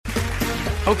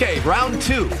Okay, round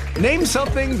two. Name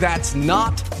something that's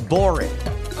not boring.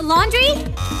 A laundry?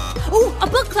 Ooh, a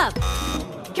book club.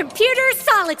 Computer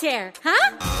solitaire,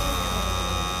 huh?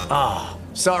 Ah,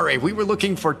 sorry, we were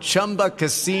looking for Chumba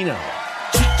Casino.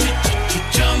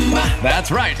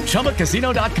 That's right,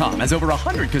 ChumbaCasino.com has over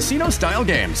 100 casino-style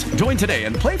games. Join today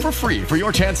and play for free for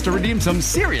your chance to redeem some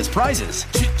serious prizes.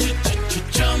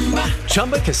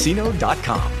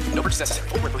 ChumbaCasino.com. No purchase necessary.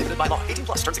 Void where prohibited by law. 18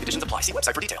 plus terms and conditions apply. See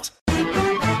website for details.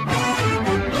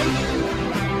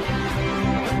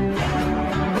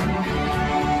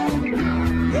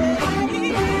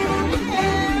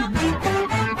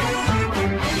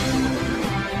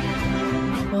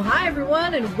 Well, hi,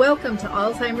 everyone, and welcome to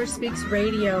Alzheimer's Speaks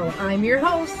Radio. I'm your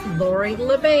host, Lori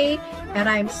LeBay, and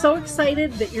I'm so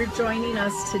excited that you're joining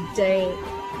us today.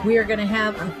 We are going to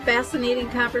have a fascinating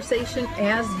conversation,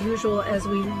 as usual, as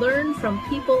we learn from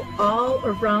people all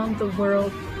around the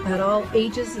world at all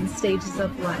ages and stages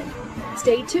of life.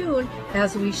 Stay tuned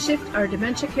as we shift our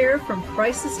dementia care from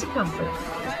crisis to comfort.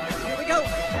 Here we go.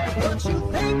 What you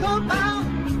think about,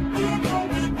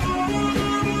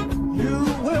 you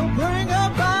will bring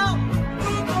about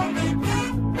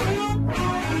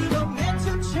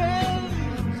dementia change.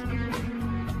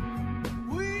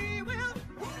 We will.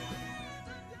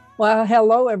 Well,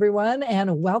 hello, everyone,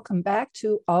 and welcome back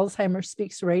to Alzheimer's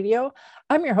Speaks Radio.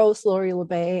 I'm your host, Lori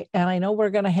LeBay, and I know we're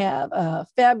going to have a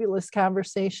fabulous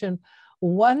conversation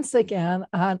once again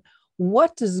on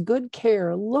what does good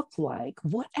care look like?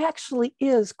 What actually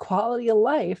is quality of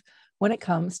life when it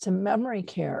comes to memory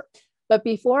care? But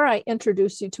before I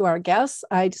introduce you to our guests,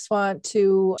 I just want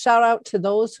to shout out to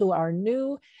those who are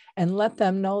new and let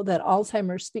them know that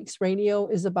Alzheimer's Speaks Radio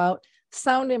is about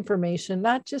sound information,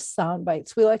 not just sound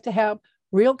bites. We like to have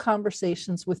real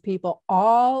conversations with people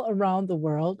all around the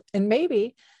world. And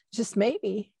maybe, just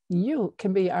maybe, you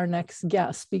can be our next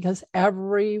guest because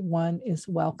everyone is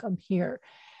welcome here.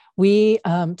 We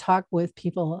talk with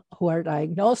people who are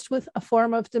diagnosed with a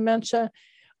form of dementia.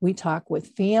 We talk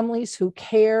with families who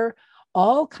care,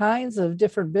 all kinds of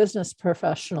different business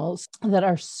professionals that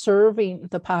are serving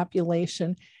the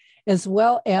population, as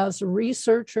well as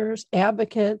researchers,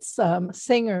 advocates,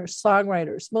 singers,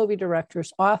 songwriters, movie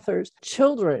directors, authors,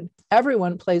 children.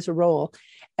 Everyone plays a role.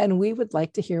 And we would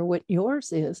like to hear what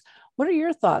yours is. What are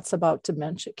your thoughts about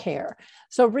dementia care?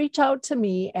 So reach out to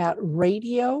me at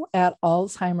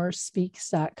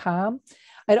radio@alzheimersspeaks.com.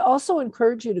 I'd also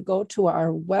encourage you to go to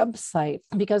our website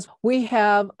because we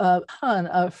have a ton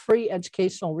of free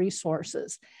educational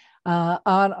resources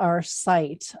on our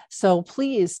site. So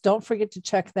please don't forget to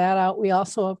check that out. We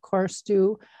also, of course,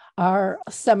 do our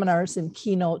seminars and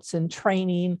keynotes and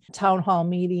training, town hall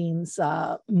meetings,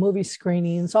 movie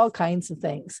screenings, all kinds of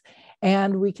things.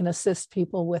 And we can assist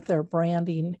people with their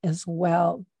branding as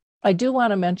well. I do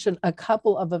want to mention a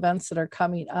couple of events that are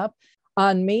coming up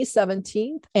on May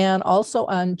 17th and also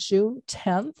on June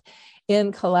 10th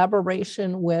in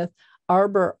collaboration with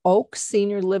Arbor Oak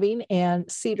Senior Living and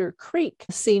Cedar Creek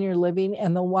Senior Living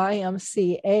and the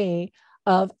YMCA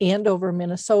of Andover,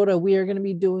 Minnesota. We are going to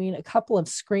be doing a couple of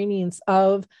screenings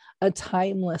of A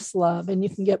Timeless Love, and you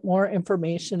can get more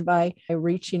information by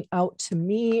reaching out to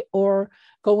me or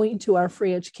going to our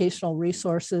free educational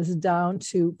resources down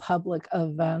to public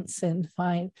events and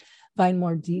find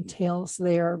more details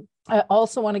there. I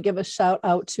also want to give a shout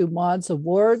out to Maud's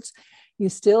Awards. You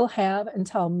still have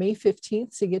until May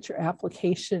 15th to get your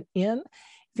application in.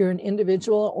 If you're an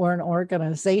individual or an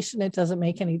organization, it doesn't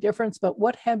make any difference. But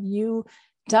what have you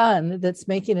done that's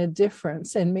making a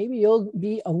difference? And maybe you'll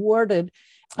be awarded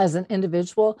as an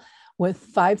individual with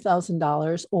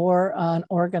 $5,000 or an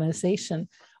organization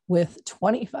with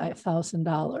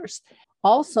 $25,000.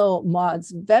 Also,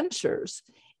 Maud's Ventures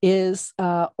is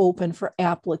open for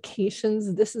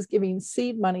applications. This is giving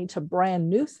seed money to brand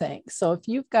new things. So if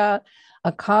you've got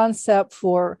a concept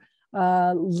for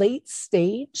late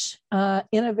stage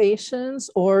innovations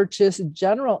or just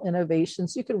general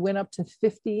innovations, you could win up to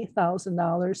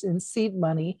 $50,000 in seed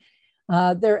money.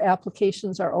 Their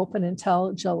applications are open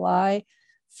until July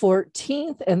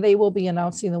 14th, and they will be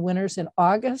announcing the winners in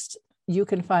August. You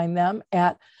can find them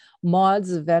at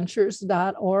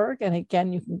maudsventures.org. And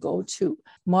again, you can go to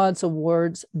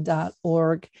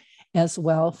maudsawards.org as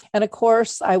well. And of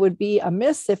course, I would be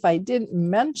amiss if I didn't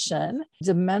mention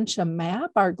Dementia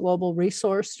Map, our global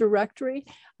resource directory.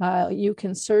 You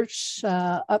can search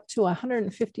up to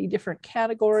 150 different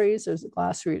categories. There's a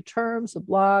glossary of terms, a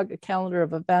blog, a calendar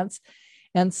of events,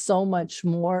 and so much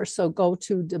more. So go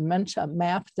to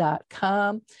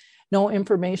dementiamap.com. No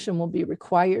information will be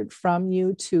required from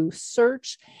you to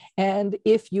search. And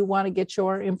if you want to get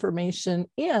your information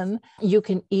in, you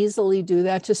can easily do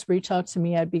that. Just reach out to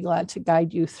me. I'd be glad to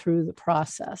guide you through the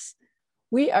process.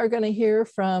 We are going to hear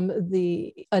from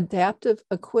the Adaptive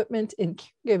Equipment and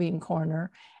Caregiving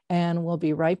Corner, and we'll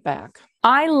be right back.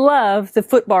 I love the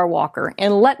Footbar Walker,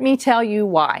 and let me tell you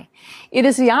why. It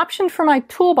is the option for my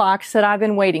toolbox that I've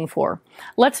been waiting for.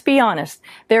 Let's be honest,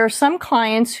 there are some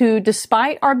clients who,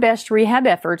 despite our best rehab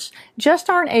efforts, just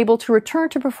aren't able to return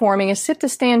to performing a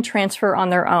sit-to-stand transfer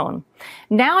on their own.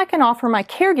 Now I can offer my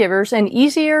caregivers an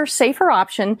easier, safer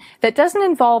option that doesn't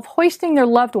involve hoisting their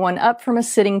loved one up from a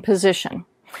sitting position.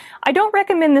 I don't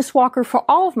recommend this walker for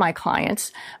all of my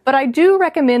clients, but I do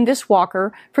recommend this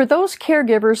walker for those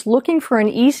caregivers looking for an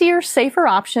easier, safer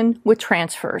option with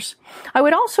transfers. I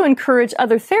would also encourage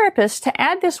other therapists to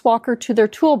add this walker to their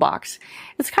toolbox.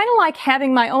 It's kind of like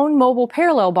having my own mobile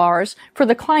parallel bars for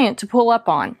the client to pull up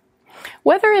on.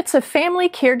 Whether it's a family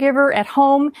caregiver at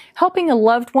home helping a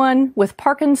loved one with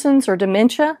Parkinson's or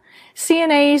dementia,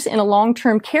 CNAs in a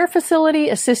long-term care facility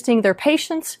assisting their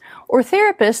patients, or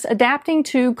therapists adapting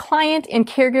to client and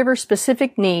caregiver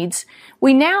specific needs,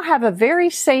 we now have a very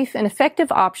safe and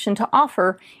effective option to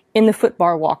offer in the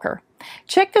Footbar Walker.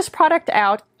 Check this product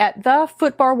out at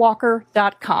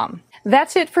thefootbarwalker.com.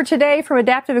 That's it for today from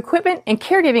Adaptive Equipment and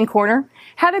Caregiving Corner.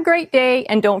 Have a great day,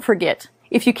 and don't forget,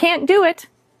 if you can't do it,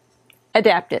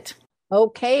 adapt it.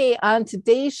 Okay, on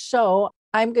today's show,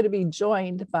 I'm going to be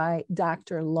joined by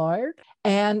Dr. Lord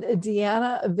and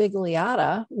Deanna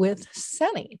Vigliotta with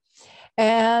Seni.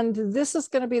 And this is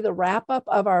going to be the wrap up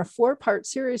of our 4-part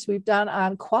series we've done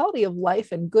on quality of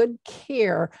life and good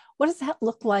care. What does that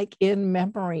look like in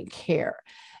memory care?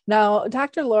 Now,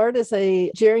 Dr. Lord is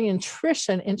a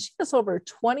geriatrician, and she has over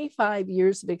 25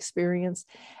 years of experience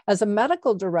as a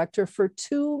medical director for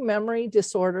 2 memory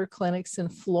disorder clinics in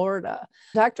Florida.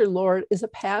 Dr. Lord is a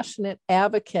passionate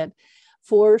advocate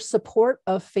for support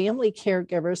of family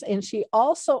caregivers, and she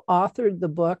also authored the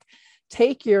book,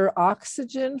 Take Your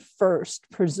Oxygen First,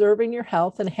 Preserving Your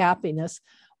Health and Happiness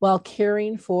While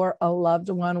Caring for a Loved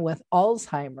One with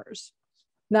Alzheimer's.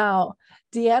 Now,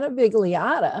 Deanna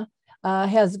Vigliotta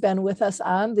has been with us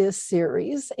on this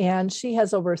series, and she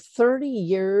has over 30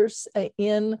 years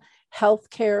in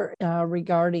healthcare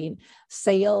regarding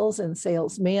sales and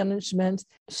sales management.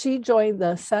 She joined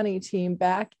the Seni team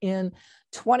back in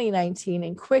 2019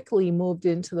 and quickly moved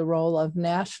into the role of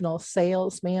national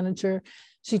sales manager.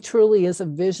 She truly is a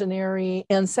visionary,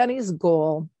 and Seni's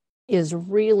goal is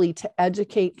really to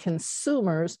educate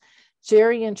consumers,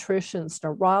 geriatricians,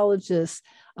 neurologists,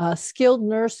 skilled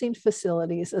nursing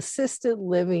facilities, assisted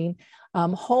living,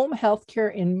 home health care,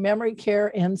 and memory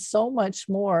care, and so much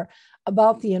more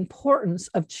about the importance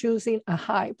of choosing a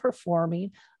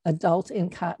high-performing adult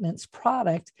incontinence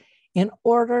product in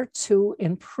order to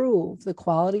improve the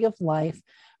quality of life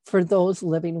for those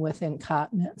living with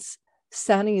incontinence.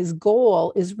 Seni's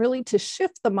goal is really to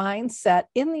shift the mindset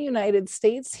in the United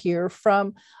States here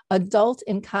from adult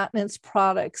incontinence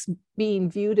products being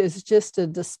viewed as just a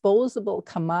disposable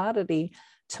commodity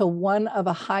to one of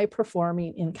a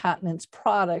high-performing incontinence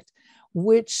product,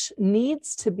 which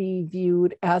needs to be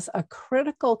viewed as a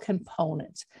critical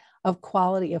component of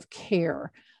quality of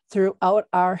care throughout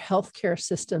our healthcare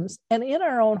systems and in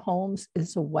our own homes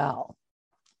as well.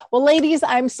 Well, ladies,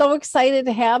 I'm so excited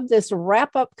to have this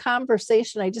wrap-up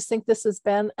conversation. I just think this has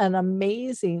been an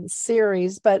amazing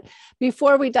series. But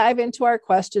before we dive into our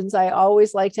questions, I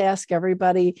always like to ask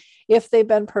everybody if they've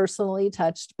been personally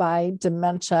touched by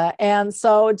dementia. And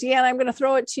so, Deanna, I'm going to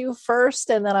throw it to you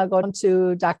first, and then I'll go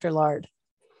to Dr. Lord.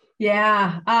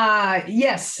 Yeah.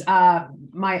 Yes.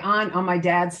 My aunt on my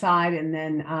dad's side, and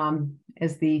then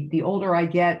as the older I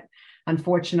get,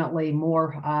 unfortunately,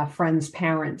 more friends'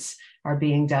 parents are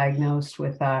being diagnosed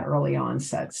with early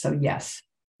onset. So yes.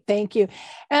 Thank you.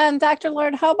 And Dr.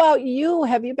 Lord, how about you?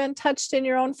 Have you been touched in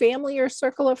your own family or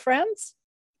circle of friends?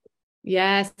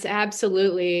 Yes,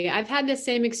 absolutely. I've had the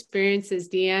same experience as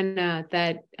Deanna,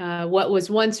 that what was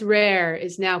once rare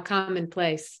is now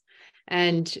commonplace.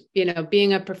 And,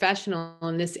 being a professional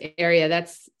in this area,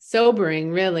 that's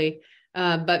sobering, really.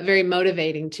 But very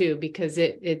motivating too, because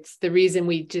it's the reason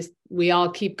we all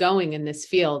keep going in this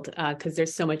field, because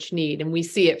there's so much need and we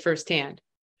see it firsthand.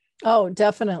 Oh,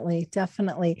 definitely.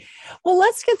 Definitely. Well,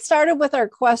 let's get started with our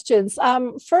questions.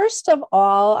 First of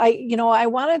all, I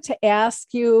wanted to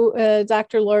ask you,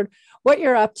 Dr. Lord, what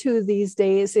you're up to these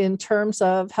days in terms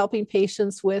of helping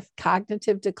patients with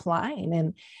cognitive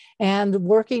decline and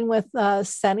working with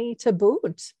Seni to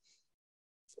boot.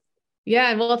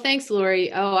 Yeah, well, thanks,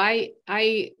 Lori. Oh,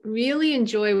 I really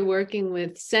enjoy working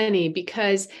with Seni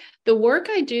because the work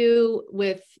I do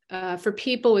with for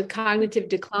people with cognitive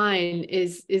decline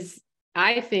is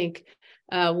I think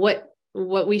what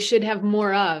we should have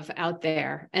more of out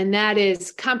there, and that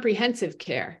is comprehensive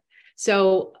care.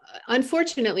 So,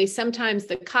 unfortunately, sometimes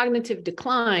the cognitive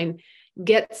decline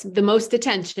gets the most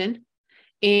attention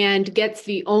and gets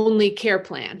the only care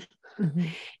plan. Mm-hmm.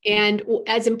 And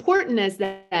as important as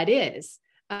that is,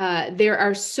 there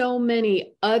are so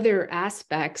many other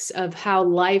aspects of how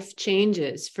life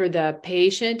changes for the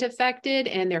patient affected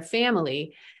and their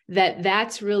family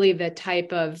that's really the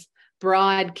type of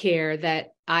broad care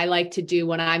that I like to do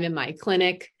when I'm in my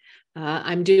clinic.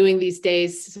 I'm doing these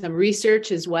days some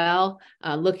research as well,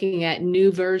 looking at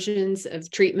new versions of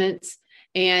treatments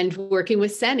and working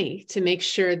with Seni to make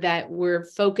sure that we're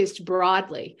focused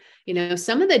broadly. You know,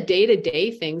 some of the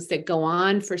day-to-day things that go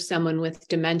on for someone with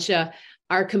dementia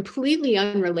are completely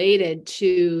unrelated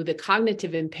to the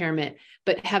cognitive impairment,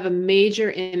 but have a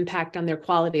major impact on their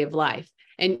quality of life.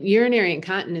 And urinary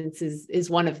incontinence is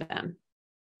one of them.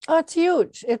 Oh, it's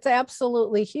huge. It's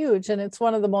absolutely huge. And it's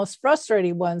one of the most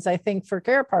frustrating ones, I think, for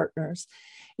care partners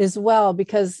as well,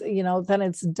 because, you know, then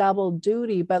it's double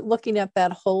duty, but looking at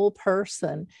that whole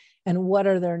person and what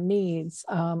are their needs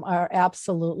are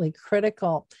absolutely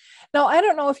critical. Now, I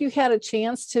don't know if you had a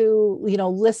chance to, you know,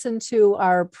 listen to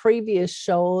our previous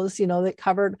shows, you know, that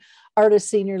covered Artis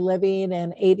Senior Living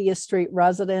and 80th Street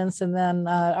Residence, and then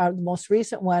our most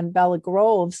recent one, Bella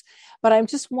Groves. But I'm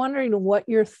just wondering what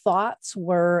your thoughts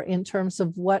were in terms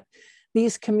of what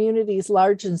these communities,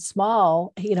 large and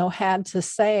small, you know, had to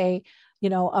say, you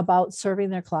know, about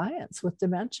serving their clients with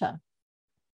dementia.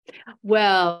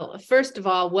 Well, first of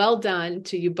all, well done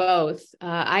to you both.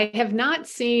 I have not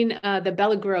seen the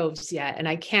Bella Groves yet, and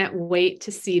I can't wait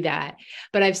to see that.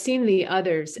 But I've seen the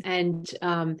others. And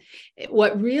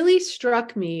what really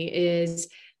struck me is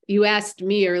you asked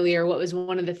me earlier what was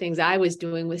one of the things I was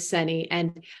doing with Seni.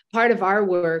 And part of our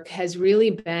work has really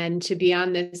been to be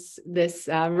on this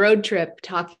road trip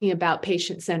talking about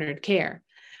patient-centered care.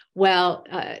 Well,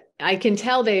 I can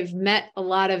tell they've met a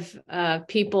lot of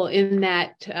people in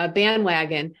that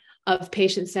bandwagon of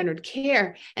patient-centered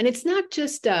care. And it's not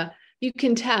just, you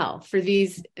can tell for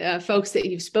these folks that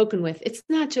you've spoken with, it's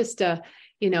not just a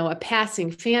passing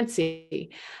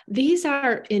fancy. These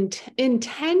are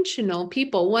intentional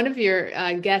people. One of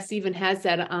your guests even has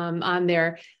that on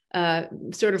their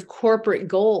sort of corporate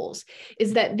goals,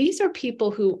 is that these are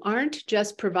people who aren't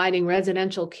just providing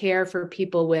residential care for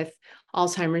people with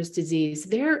Alzheimer's disease.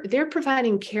 They're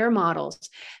providing care models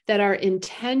that are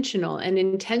intentional and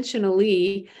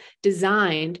intentionally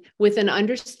designed with an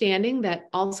understanding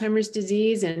that Alzheimer's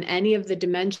disease and any of the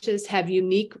dementias have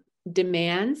unique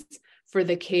demands for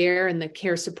the care and the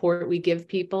care support we give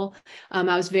people. I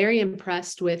was very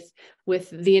impressed with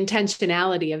the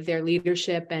intentionality of their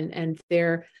leadership and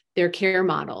their care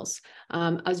models.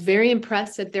 I was very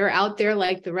impressed that they're out there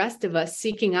like the rest of us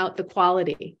seeking out the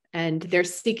quality, and they're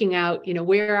seeking out,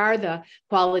 where are the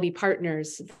quality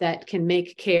partners that can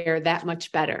make care that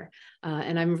much better.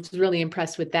 And I'm really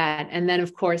impressed with that. And then,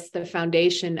 of course, the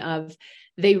foundation of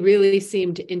they really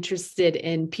seemed interested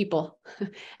in people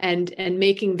and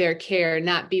making their care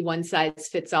not be one size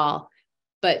fits all,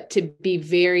 but to be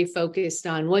very focused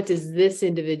on what does this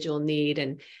individual need,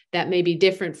 and that may be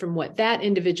different from what that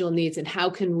individual needs, and how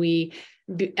can we,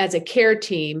 as a care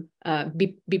team,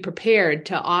 be prepared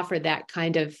to offer that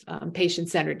kind of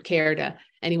patient-centered care to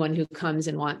anyone who comes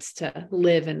and wants to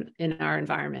live in our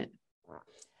environment.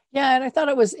 Yeah, and I thought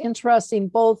it was interesting,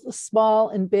 both small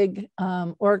and big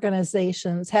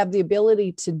organizations have the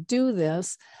ability to do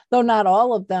this, though not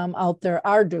all of them out there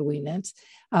are doing it.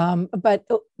 But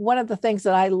one of the things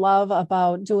that I love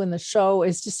about doing the show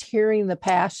is just hearing the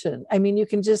passion. I mean, you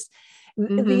can just,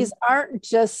 these aren't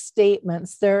just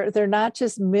statements. They're not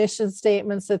just mission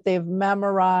statements that they've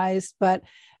memorized, but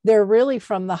they're really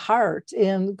from the heart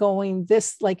in going,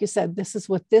 this, like you said, this is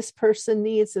what this person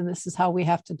needs, and this is how we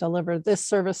have to deliver this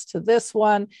service to this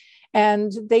one.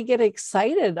 And they get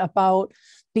excited about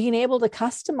being able to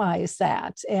customize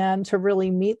that and to really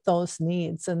meet those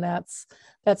needs. And that's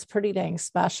pretty dang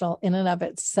special in and of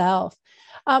itself.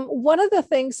 One of the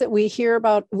things that we hear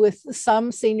about with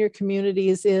some senior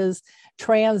communities is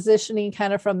transitioning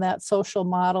kind of from that social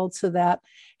model to that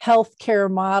healthcare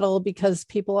model, because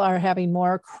people are having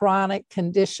more chronic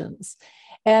conditions.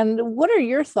 And what are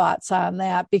your thoughts on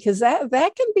that? Because that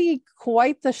can be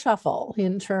quite the shuffle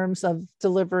in terms of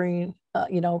delivering,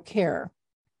 care.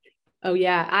 Oh,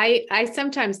 yeah. I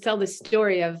sometimes tell the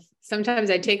story of, sometimes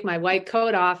I take my white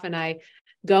coat off and I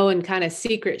go and kind of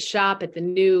secret shop at the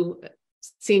new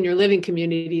senior living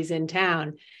communities in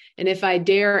town. And if I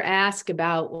dare ask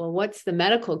about, well, what's the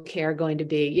medical care going to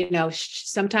be? You know,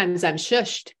 sometimes I'm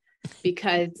shushed,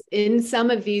 because in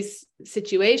some of these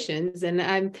situations, and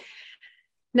I'm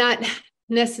not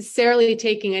necessarily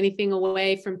taking anything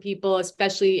away from people,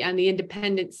 especially on the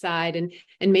independent side and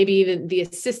maybe even the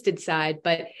assisted side,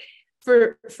 but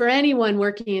for anyone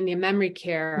working in the memory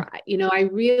care, you know, I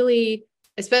really,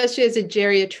 especially as a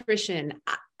geriatrician,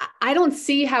 I don't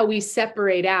see how we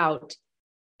separate out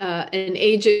an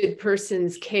aged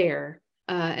person's care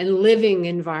and living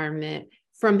environment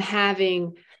from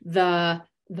having the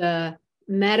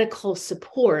medical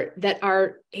support that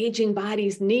our aging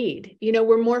bodies need. You know,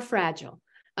 we're more fragile.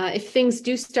 If things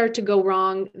do start to go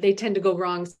wrong, they tend to go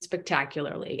wrong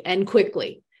spectacularly and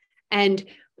quickly. And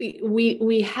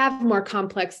we have more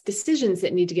complex decisions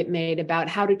that need to get made about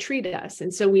how to treat us.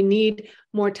 And so we need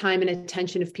more time and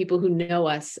attention of people who know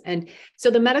us. And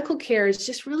so the medical care is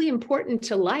just really important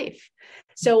to life.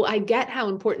 So I get how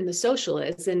important the social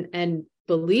is. And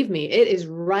believe me, it is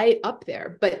right up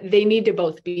there, but they need to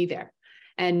both be there.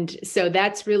 And so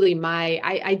that's really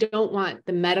I don't want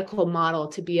the medical model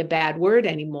to be a bad word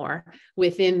anymore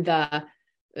within the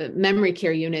memory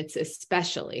care units,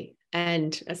 especially.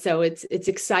 And so it's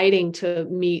exciting to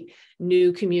meet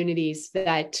new communities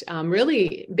that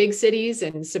really big cities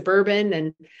and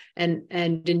suburban and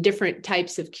in different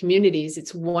types of communities.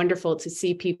 It's wonderful to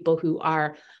see people who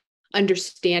are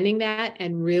understanding that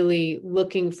and really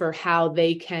looking for how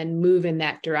they can move in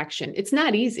that direction. It's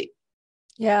not easy.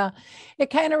 Yeah, it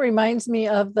kind of reminds me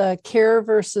of the care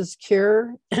versus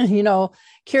cure. You know,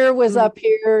 cure was up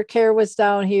here, care was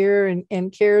down here,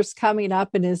 and care's coming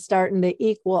up and is starting to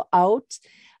equal out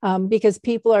because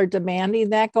people are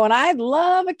demanding that, going, I'd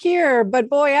love a cure, but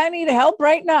boy, I need help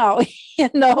right now. You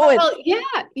know, well,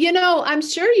 yeah, you know, I'm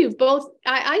sure you've both,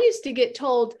 I used to get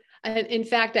told, in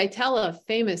fact, I tell a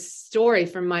famous story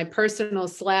from my personal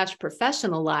 /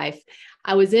 professional life.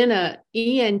 I was in a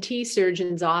ENT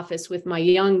surgeon's office with my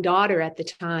young daughter at the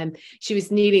time. She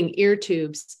was needing ear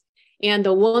tubes. And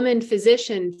the woman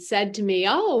physician said to me,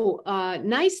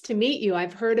 nice to meet you.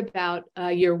 I've heard about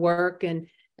your work.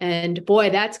 And boy,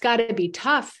 that's got to be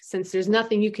tough since there's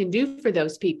nothing you can do for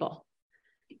those people.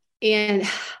 And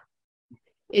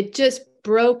it just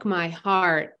broke my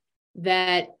heart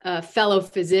that a fellow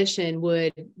physician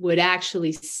would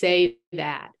actually say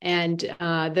that. And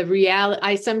the reality,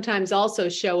 I sometimes also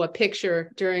show a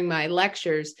picture during my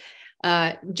lectures.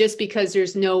 Just because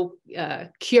there's no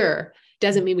cure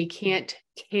doesn't mean we can't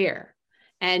care.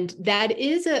 And that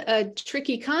is a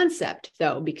tricky concept,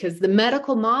 though, because the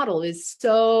medical model is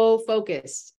so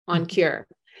focused on cure.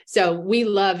 So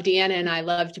Deanna and I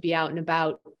love to be out and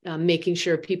about, making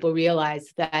sure people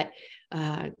realize that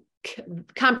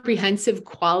comprehensive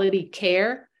quality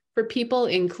care for people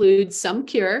includes some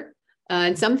cure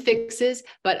and some fixes,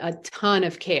 but a ton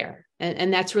of care.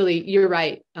 And that's really, you're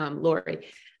right, Lori.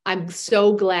 I'm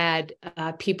so glad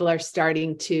people are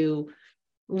starting to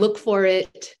look for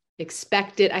it,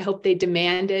 expect it. I hope they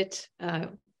demand it,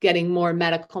 getting more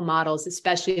medical models,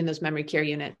 especially in those memory care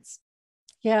units.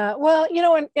 Yeah, well, you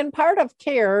know, in part of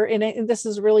care, and this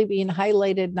is really being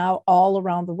highlighted now all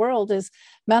around the world, is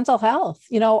mental health.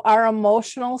 You know, our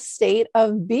emotional state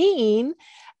of being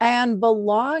and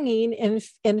belonging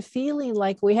and feeling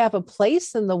like we have a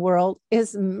place in the world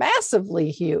is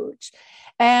massively huge.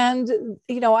 And,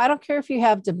 you know, I don't care if you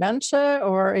have dementia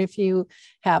or if you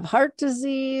have heart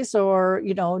disease or,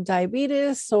 you know,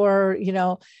 diabetes or, you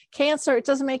know, cancer, it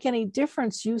doesn't make any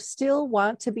difference. You still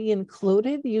want to be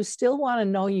included. You still want to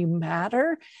know you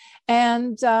matter.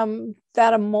 And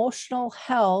that emotional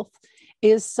health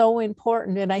is so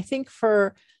important. And I think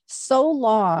for so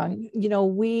long, you know,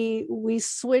 we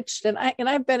switched, and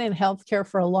I've been in healthcare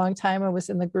for a long time. I was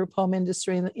in the group home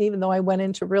industry, and even though I went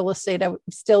into real estate, I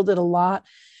still did a lot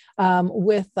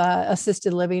with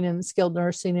assisted living and skilled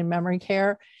nursing and memory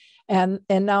care, and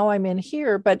now I'm in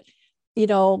here. But you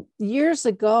know, years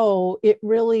ago, it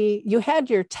really, you had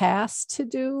your tasks to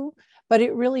do, but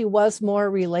it really was more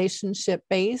relationship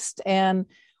based. And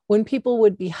when people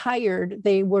would be hired,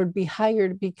 they would be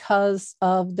hired because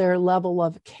of their level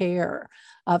of care,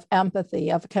 of empathy,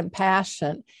 of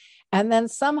compassion. And then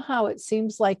somehow it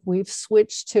seems like we've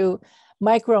switched to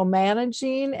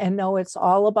micromanaging and know it's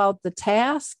all about the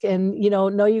task, and,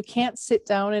 no, you can't sit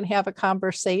down and have a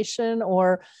conversation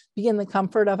or be in the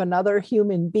comfort of another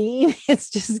human being. It's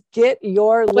just get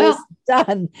your list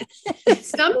done.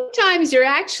 Sometimes you're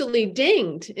actually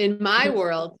dinged in my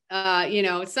world. I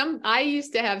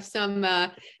used to have some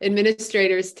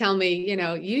administrators tell me,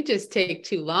 you just take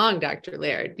too long, Dr.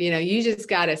 Laird, you just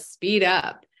got to speed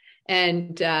up.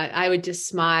 And I would just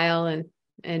smile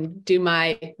and do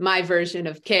my version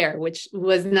of care, which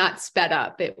was not sped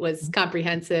up. It was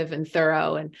comprehensive and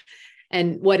thorough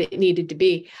and what it needed to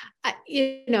be.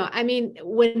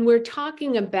 When we're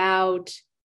talking about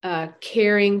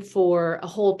caring for a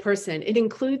whole person, it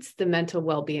includes the mental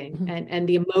well-being and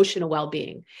the emotional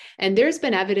well-being. And there's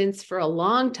been evidence for a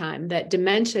long time that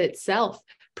dementia itself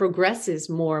progresses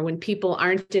more when people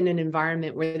aren't in an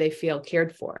environment where they feel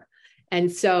cared for. And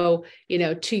so,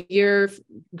 to your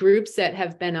groups that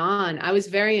have been on, I was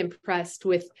very impressed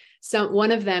with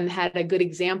one of them had a good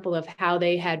example of how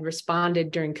they had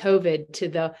responded during COVID to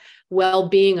the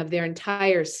well-being of their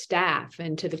entire staff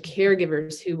and to the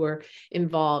caregivers who were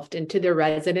involved and to their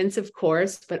residents, of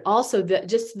course, but also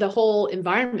just the whole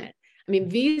environment. I mean,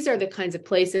 these are the kinds of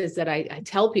places that I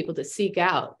tell people to seek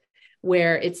out,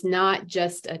 where it's not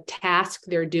just a task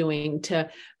they're doing to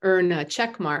earn a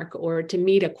check mark or to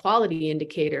meet a quality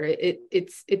indicator.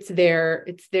 It's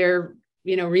their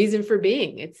reason for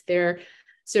being. It's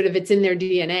it's in their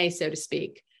DNA, so to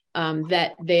speak,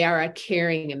 that they are a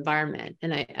caring environment.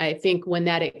 And I think when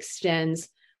that extends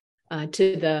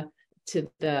to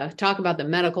the talk about the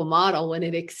medical model, when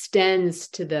it extends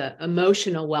to the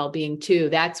emotional well-being too,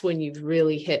 that's when you've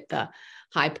really hit the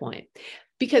high point.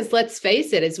 Because let's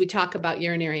face it, as we talk about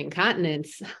urinary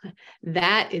incontinence,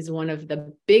 that is one of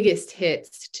the biggest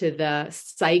hits to the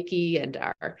psyche and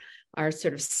our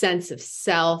sort of sense of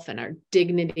self and our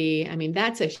dignity. I mean,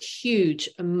 that's a huge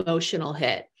emotional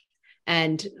hit,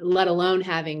 and let alone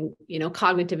having,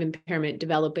 cognitive impairment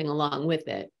developing along with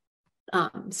it.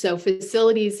 So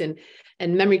facilities and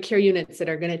memory care units that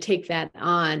are going to take that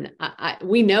on,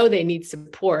 we know they need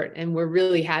support, and we're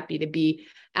really happy to be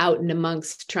out and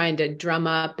amongst trying to drum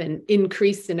up and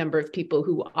increase the number of people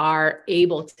who are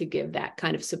able to give that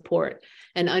kind of support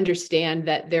and understand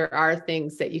that there are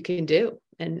things that you can do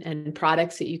and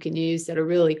products that you can use that'll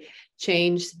really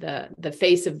change the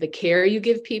face of the care you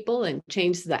give people and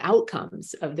change the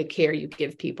outcomes of the care you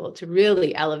give people to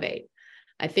really elevate.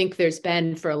 I think there's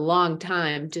been for a long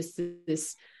time just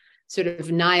this sort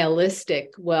of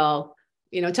nihilistic,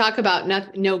 talk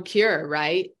about no cure,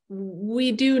 right?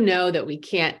 We do know that we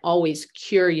can't always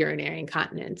cure urinary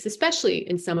incontinence, especially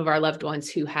in some of our loved ones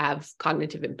who have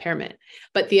cognitive impairment,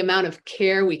 but the amount of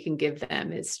care we can give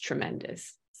them is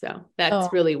tremendous. So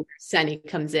that's really where CENI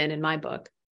comes in my book.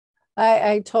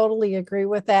 I totally agree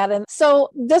with that. And so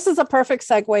this is a perfect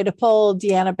segue to pull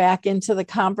Deanna back into the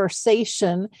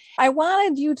conversation. I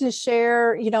wanted you to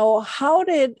share, how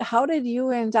did you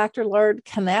and Dr. Laird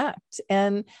connect,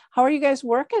 and how are you guys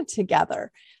working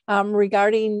together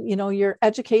regarding, your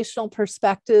educational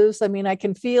perspectives? I mean, I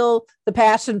can feel the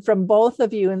passion from both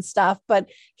of you and stuff, but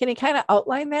can you kind of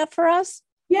outline that for us?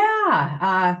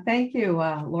 Yeah, thank you,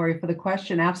 Lori, for the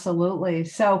question. Absolutely.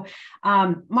 So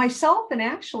myself and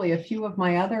actually a few of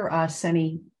my other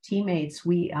CENI teammates,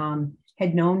 we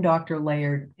had known Dr.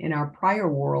 Laird in our prior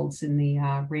worlds in the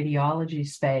radiology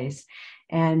space.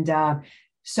 And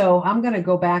so I'm going to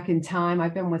go back in time.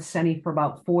 I've been with CENI for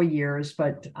about 4 years,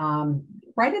 but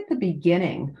right at the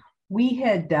beginning, we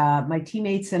had, my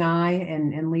teammates and I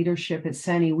and leadership at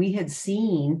CENI, we had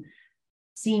seen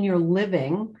senior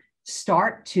living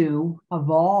start to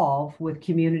evolve with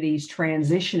communities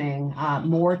transitioning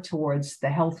more towards the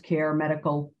healthcare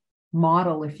medical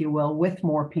model, if you will, with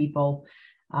more people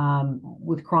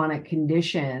with chronic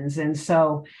conditions. And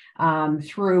so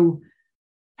through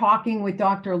talking with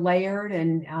Dr. Laird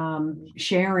and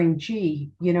sharing,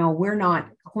 we're not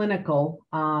clinical.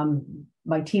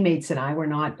 My teammates and I were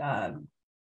not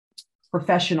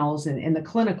professionals in the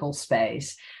clinical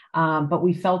space. But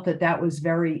we felt that was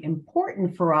very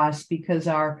important for us because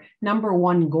our number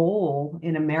one goal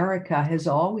in America has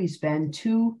always been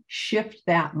to shift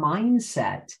that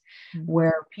mindset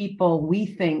where people, we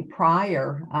think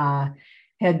prior,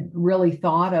 had really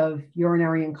thought of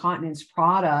urinary incontinence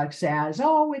products as,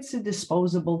 it's a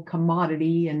disposable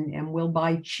commodity and we'll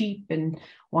buy cheap and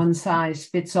one size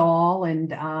fits all,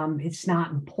 and it's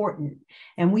not important.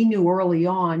 And we knew early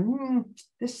on,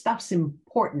 this stuff's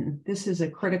important. This is a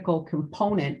critical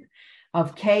component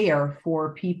of care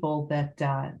for people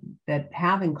that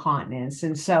have incontinence.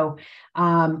 And so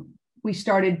we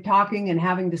started talking and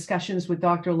having discussions with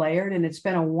Dr. Laird, and it's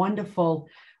been a wonderful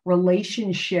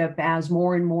relationship as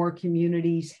more and more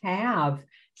communities have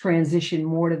transitioned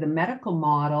more to the medical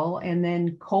model. And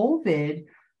then COVID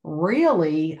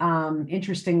really,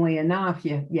 interestingly enough,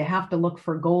 you have to look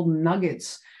for golden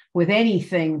nuggets with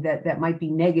anything that might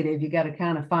be negative. You got to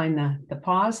kind of find the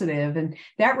positive. And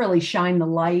that really shined the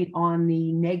light on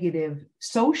the negative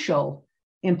social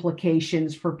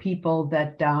implications for people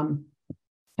that,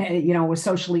 was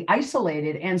socially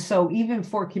isolated. And so even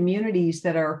for communities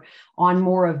that are on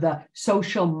more of the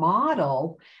social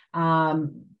model,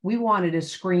 we wanted to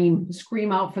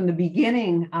scream out from the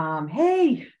beginning,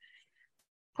 hey,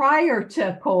 prior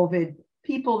to COVID,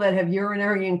 people that have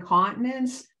urinary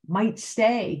incontinence might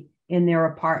stay in their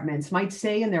apartments, might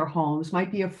stay in their homes,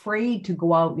 might be afraid to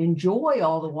go out and enjoy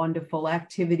all the wonderful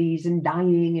activities and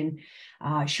dining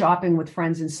and shopping with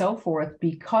friends and so forth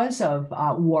because of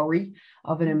worry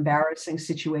of an embarrassing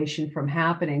situation from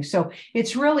happening. So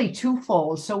it's really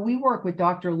twofold. So we work with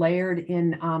Dr. Laird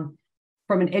in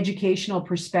from an educational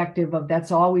perspective of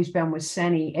that's always been with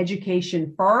CENI,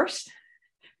 education first,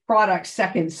 product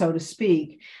second, so to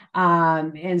speak.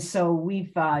 And so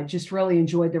we've just really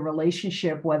enjoyed the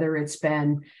relationship, whether it's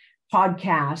been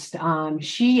podcast.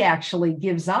 She actually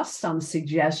gives us some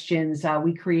suggestions.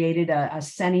 We created a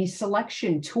CENI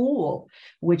selection tool,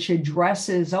 which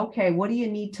addresses, okay, what do you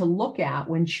need to look at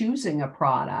when choosing a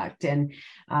product? And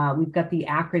we've got the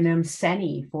acronym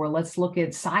CENI for let's look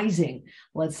at sizing,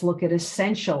 let's look at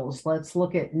essentials, let's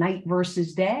look at night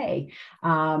versus day.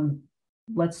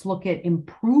 Let's look at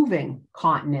improving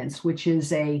continence, which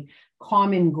is a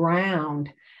common ground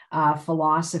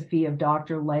philosophy of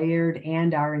Dr. Laird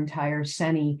and our entire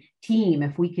CENI team.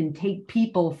 If we can take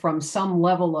people from some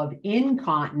level of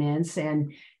incontinence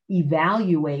and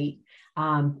evaluate,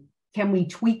 can we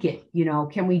tweak it?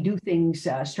 Can we do things,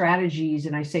 strategies?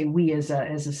 And I say we as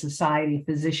a society,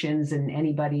 physicians and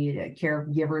anybody,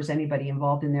 caregivers, anybody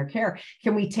involved in their care,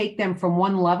 can we take them from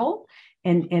one level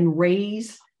and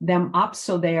raise them up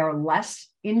so they are less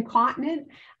incontinent,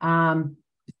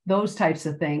 those types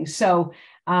of things. So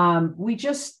we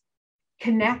just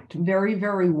connect very,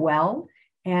 very well.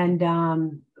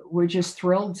 And we're just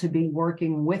thrilled to be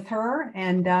working with her.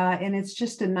 And it's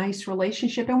just a nice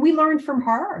relationship. And we learned from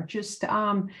her just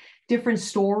different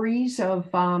stories of,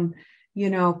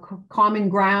 common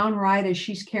ground, right? As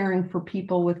she's caring for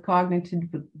people with cognitive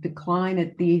decline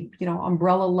at the,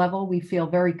 umbrella level, we feel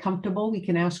very comfortable. We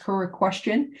can ask her a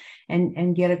question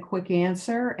and get a quick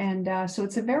answer. And so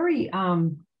it's a very,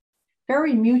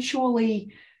 very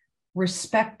mutually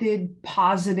respected,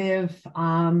 positive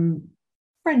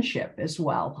friendship as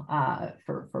well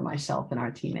for myself and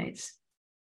our teammates.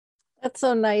 That's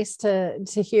so nice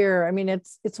to hear. I mean,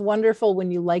 it's wonderful when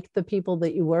you like the people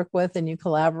that you work with and you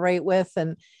collaborate with,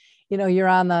 and you're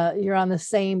on the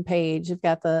same page. You've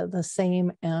got the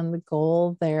same end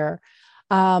goal there.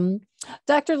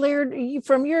 Dr. Laird,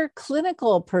 from your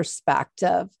clinical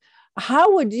perspective,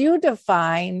 how would you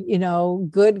define,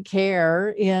 good care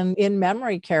in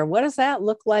memory care? What does that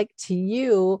look like to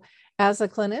you as a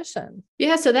clinician?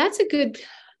 Yeah, so that's a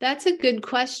good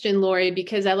question, Lori,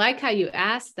 because I like how you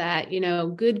asked that,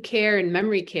 good care and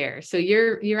memory care. So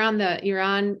you're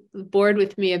on board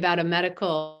with me about a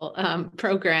medical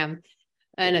program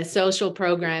and a social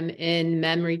program in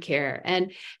memory care.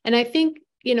 And I think,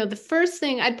 the first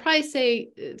thing I'd probably say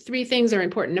three things are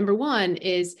important. Number one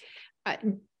is,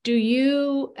 do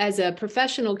you, as a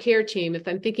professional care team, if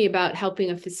I'm thinking about helping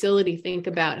a facility think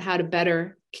about how to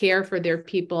better care for their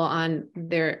people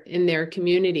in their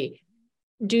community,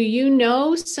 do you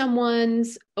know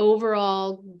someone's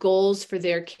overall goals for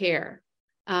their care?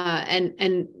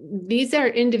 And these are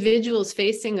individuals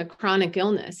facing a chronic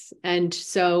illness. And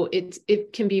so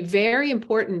it can be very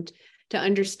important to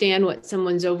understand what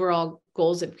someone's overall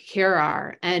goals of care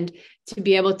are and to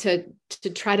be able to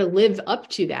try to live up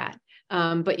to that.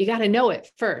 But you got to know it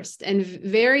first. And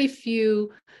very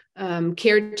few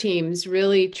care teams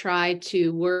really try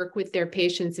to work with their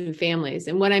patients and families.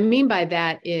 And what I mean by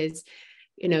that is,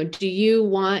 do you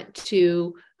want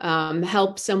to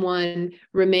help someone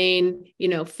remain,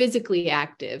 physically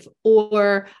active,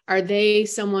 or are they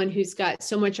someone who's got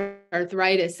so much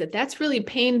arthritis that's really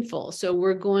painful? So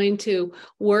we're going to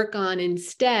work on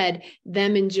instead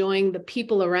them enjoying the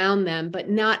people around them, but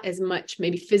not as much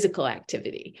maybe physical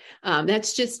activity.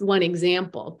 That's just one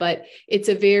example, but it's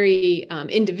a very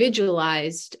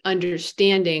individualized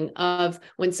understanding of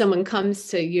when someone comes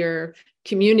to your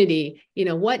community,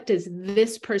 what does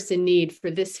this person need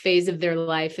for this phase of their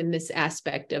life and this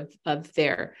aspect of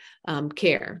their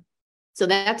care? So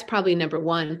that's probably number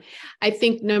one. I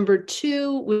think number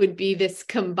two would be this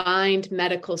combined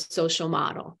medical social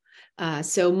model.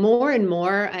 So more and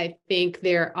more, I think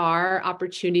there are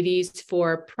opportunities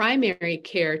for primary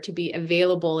care to be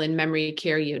available in memory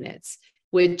care units,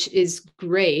 which is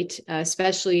great,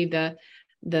 especially the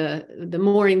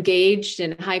more engaged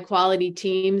and high quality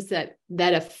teams that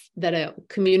a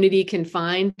community can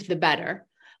find, the better.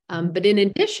 But in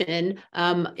addition,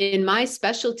 in my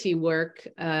specialty work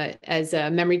as a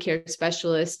memory care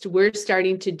specialist, we're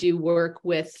starting to do work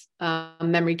with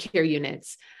memory care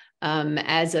units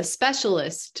as a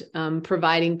specialist,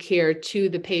 providing care to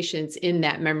the patients in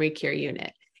that memory care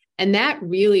unit. And that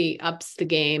really ups the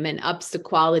game and ups the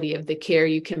quality of the care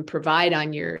you can provide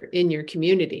in your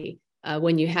community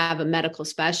when you have a medical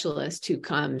specialist who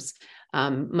comes.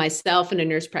 Myself and a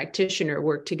nurse practitioner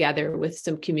work together with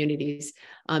some communities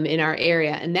in our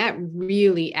area. And that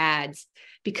really adds,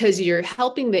 because you're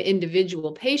helping the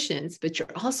individual patients, but you're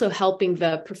also helping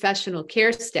the professional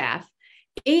care staff,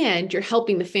 and you're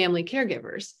helping the family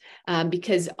caregivers,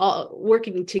 because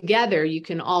working together, you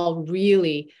can all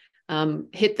really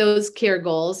hit those care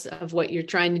goals of what you're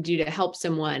trying to do to help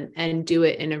someone and do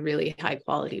it in a really high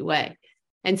quality way.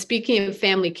 And speaking of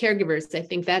family caregivers, I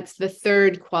think that's the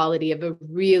third quality of a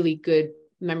really good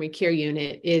memory care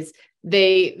unit is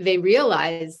they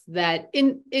realize that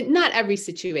in not every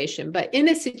situation, but in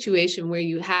a situation where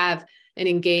you have an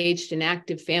engaged and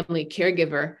active family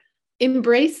caregiver,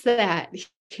 embrace that,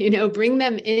 bring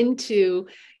them into,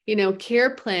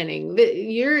 care planning.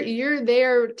 You're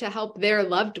there to help their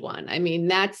loved one. I mean,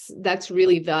 that's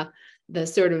really the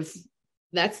sort of,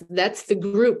 that's the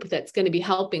group that's going to be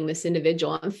helping this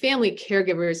individual. And family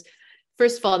caregivers,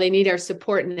 first of all, they need our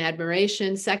support and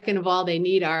admiration. Second of all, they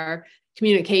need our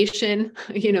communication.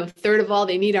 Third of all,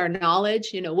 they need our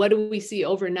knowledge. What do we see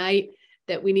overnight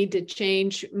that we need to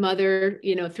change mother,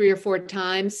 3 or 4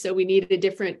 times? So we need a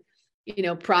different,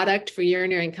 product for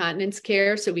urinary incontinence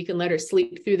care so we can let her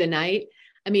sleep through the night.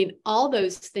 I mean, all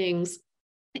those things,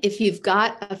 if you've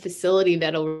got a facility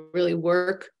that'll really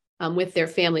work with their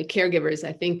family caregivers,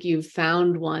 I think you've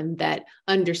found one that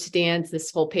understands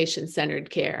this whole patient-centered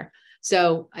care.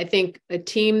 So I think a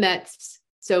team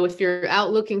so if you're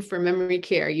out looking for memory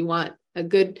care, you want a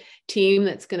good team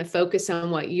that's going to focus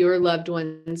on what your loved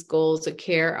one's goals of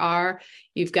care are.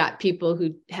 You've got people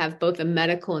who have both a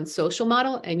medical and social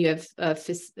model, and you have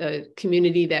a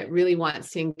community that really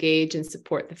wants to engage and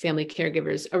support the family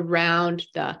caregivers around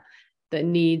the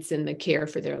needs and the care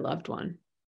for their loved one.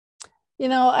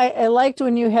 I liked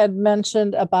when you had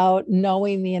mentioned about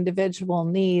knowing the individual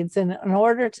needs. And in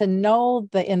order to know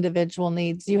the individual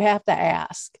needs, you have to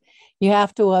ask, you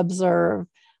have to observe.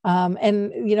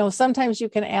 And sometimes you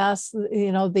can ask,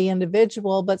 the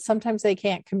individual, but sometimes they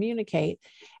can't communicate.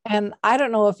 And I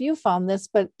don't know if you found this,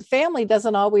 but family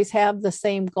doesn't always have the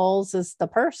same goals as the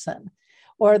person,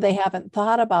 or they haven't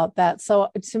thought about that. So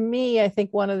to me, I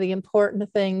think one of the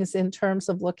important things in terms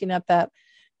of looking at that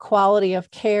quality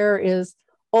of care is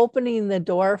opening the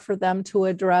door for them to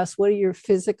address what are your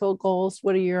physical goals,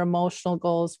 what are your emotional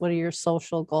goals, what are your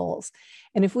social goals.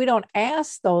 And if we don't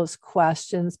ask those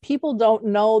questions, people don't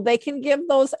know they can give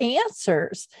those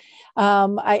answers.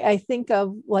 I think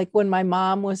of like when my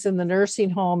mom was in the nursing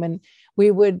home, and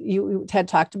you had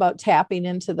talked about tapping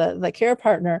into the care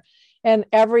partner, and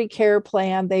every care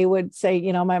plan, they would say,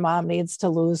 my mom needs to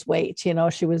lose weight.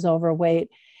 She was overweight.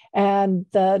 And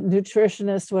the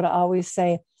nutritionist would always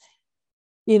say,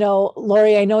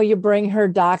 Lori, I know you bring her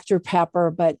Dr.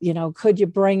 Pepper, but, could you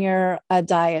bring her a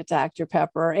diet Dr.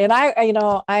 Pepper? And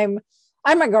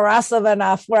I'm aggressive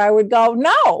enough where I would go,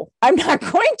 no, I'm not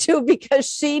going to, because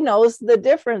she knows the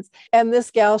difference. And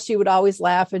this gal, she would always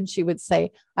laugh and she would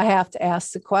say, I have to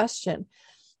ask the question.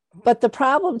 But the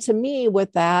problem to me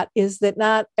with that is that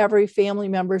not every family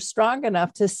member is strong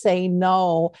enough to say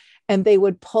no, and they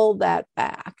would pull that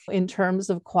back in terms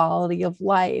of quality of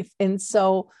life. And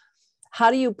so how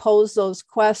do you pose those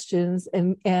questions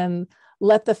and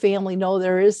let the family know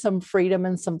there is some freedom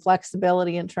and some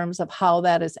flexibility in terms of how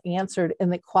that is answered,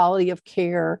 and the quality of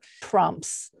care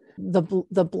trumps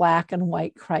the black and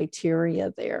white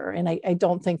criteria there. And I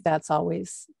don't think that's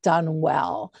always done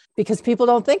well, because people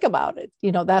don't think about it.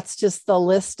 That's just the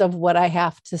list of what I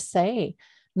have to say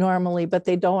normally, but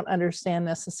they don't understand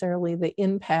necessarily the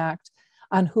impact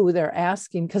on who they're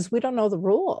asking, because we don't know the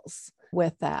rules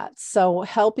with that. So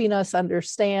helping us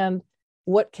understand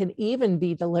what can even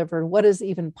be delivered, what is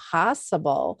even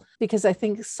possible, because I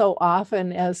think so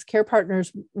often as care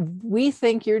partners, we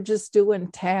think you're just doing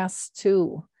tasks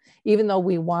too, even though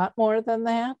we want more than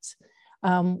that.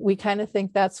 We kind of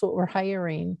think that's what we're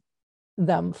hiring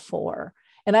them for.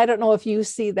 And I don't know if you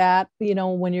see that,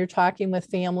 when you're talking with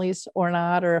families or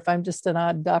not, or if I'm just an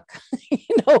odd duck,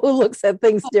 who looks at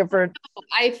things different.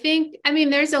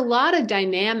 There's a lot of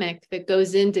dynamic that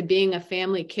goes into being a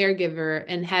family caregiver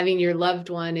and having your loved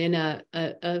one in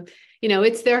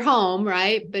it's their home,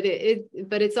 right? But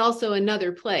it's also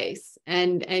another place.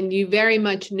 And you very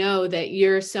much know that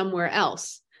you're somewhere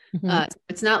else. Mm-hmm.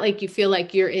 It's not like you feel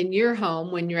like you're in your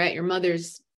home when you're at your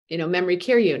mother's memory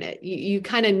care unit. You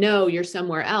kind of know you're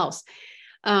somewhere else.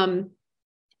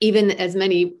 Even as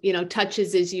many,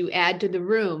 touches as you add to the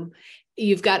room,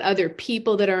 you've got other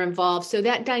people that are involved. So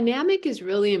that dynamic is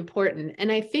really important. And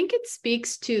I think it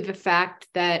speaks to the fact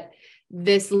that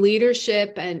this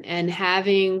leadership and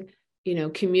having,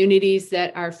 communities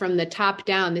that are from the top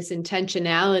down, this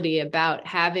intentionality about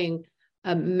having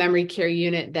a memory care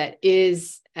unit that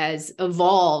is as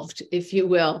evolved, if you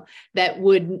will, that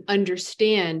would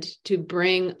understand to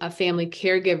bring a family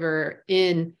caregiver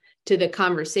in to the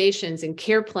conversations and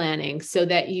care planning so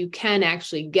that you can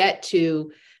actually get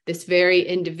to this very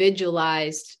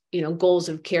individualized, goals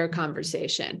of care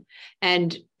conversation.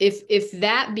 And if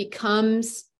that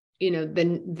becomes,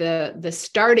 the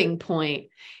starting point,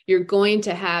 you're going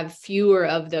to have fewer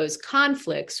of those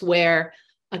conflicts where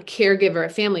a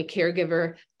family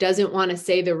caregiver doesn't want to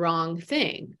say the wrong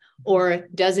thing or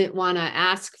doesn't want to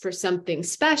ask for something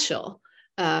special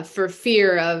for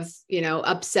fear of,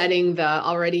 upsetting the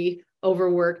already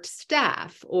overworked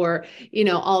staff, or,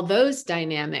 all those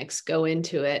dynamics go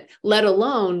into it, let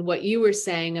alone what you were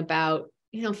saying about,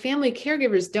 family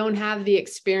caregivers don't have the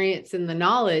experience and the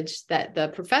knowledge that the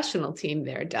professional team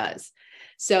there does.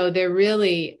 So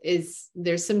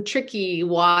there's some tricky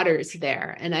waters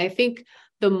there. And I think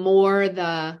the more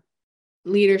the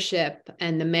leadership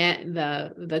and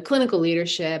the clinical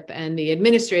leadership and the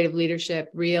administrative leadership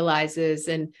realizes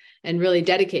and really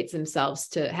dedicates themselves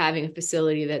to having a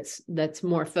facility that's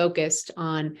more focused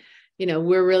on,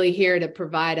 we're really here to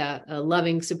provide a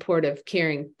loving, supportive,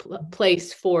 caring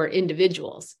place for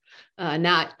individuals,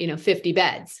 not 50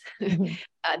 beds.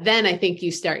 Mm-hmm. Then I think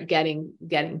you start getting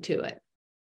to it.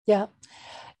 Yeah.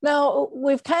 Now,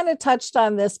 we've kind of touched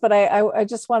on this, but I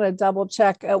just want to double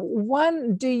check.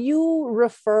 One, do you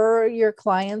refer your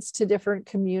clients to different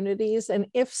communities? And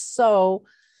if so,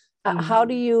 mm-hmm. how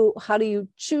do you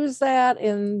choose that?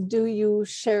 And do you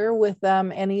share with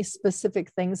them any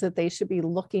specific things that they should be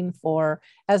looking for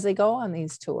as they go on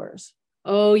these tours?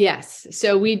 Oh, yes.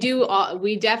 So we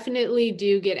definitely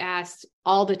do get asked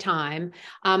all the time.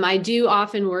 I do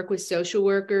often work with social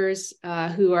workers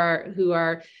who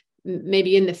are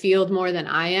maybe in the field more than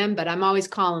I am, but I'm always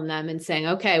calling them and saying,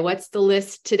 okay, what's the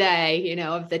list today,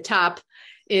 of the top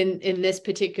in this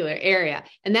particular area?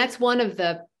 And that's one of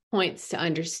the points to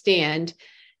understand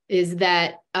is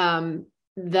that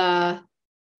the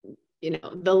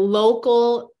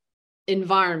local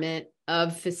environment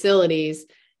of facilities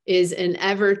is an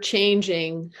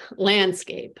ever-changing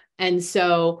landscape. And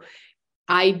so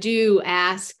I do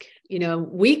ask,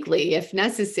 weekly, if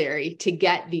necessary, to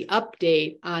get the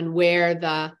update on where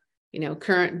the,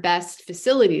 current best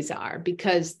facilities are,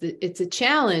 because it's a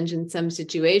challenge in some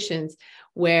situations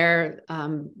where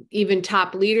even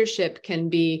top leadership can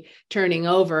be turning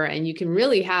over, and you can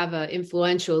really have an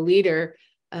influential leader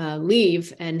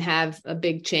leave and have a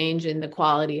big change in the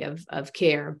quality of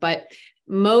care. But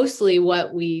mostly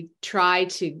what we try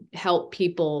to help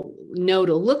people know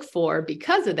to look for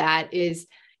because of that is,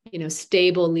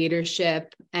 stable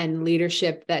leadership and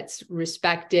leadership that's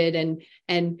respected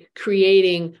and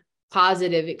creating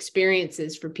positive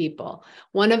experiences for people.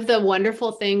 One of the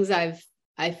wonderful things I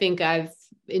think I've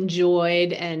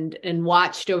enjoyed and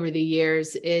watched over the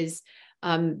years is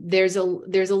there's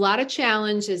a lot of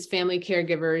challenge as family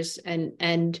caregivers,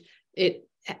 and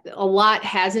a lot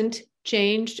hasn't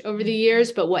changed over the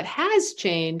years, but what has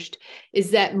changed is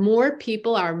that more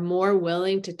people are more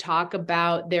willing to talk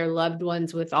about their loved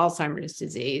ones with Alzheimer's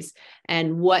disease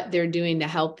and what they're doing to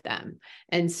help them.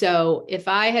 And so if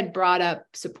I had brought up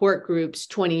support groups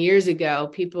 20 years ago,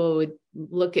 people would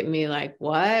look at me like,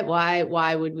 what?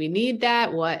 Why would we need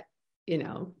that? What,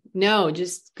 no,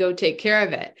 just go take care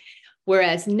of it.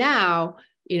 Whereas now,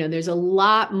 there's a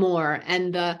lot more,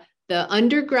 and the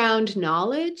underground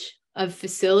knowledge of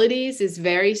facilities is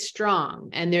very strong,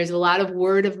 and there's a lot of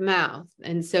word of mouth.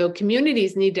 And so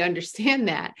communities need to understand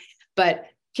that, but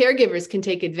caregivers can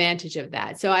take advantage of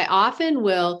that. So I often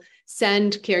will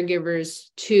send caregivers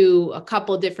to a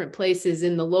couple different places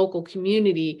in the local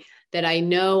community that I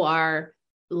know are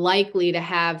likely to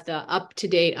have the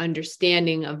up-to-date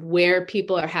understanding of where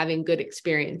people are having good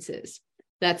experiences.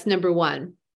 That's number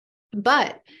one.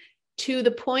 But to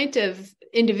the point of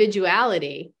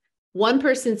individuality, one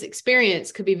person's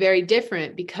experience could be very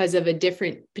different because of a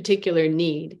different particular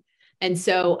need. And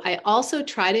so I also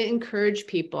try to encourage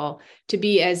people to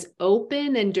be as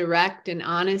open and direct and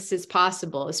honest as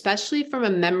possible, especially from a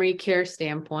memory care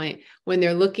standpoint, when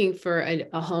they're looking for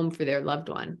a home for their loved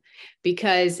one,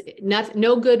 because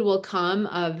no good will come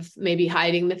of maybe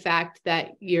hiding the fact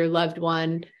that your loved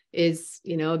one is,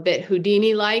 a bit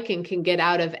Houdini-like and can get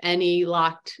out of any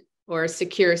locked or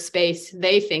secure space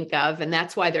they think of. And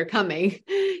that's why they're coming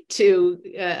to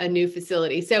a new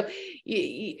facility. So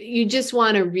you just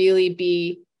want to really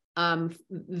be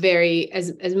very,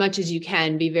 as much as you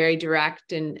can, be very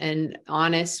direct and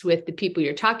honest with the people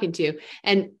you're talking to.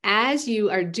 And as you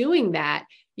are doing that,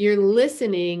 you're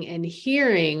listening and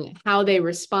hearing how they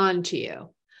respond to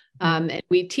you. And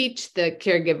we teach the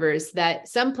caregivers that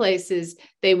some places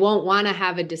they won't want to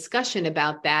have a discussion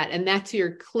about that. And that's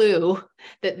your clue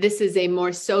that this is a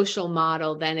more social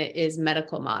model than it is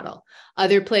medical model.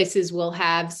 Other places will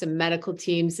have some medical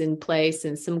teams in place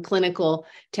and some clinical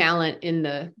talent in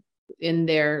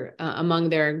their among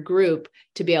their group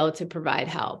to be able to provide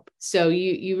help. So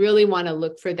you really want to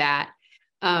look for that.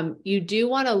 You do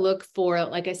want to look for,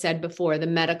 like I said before, the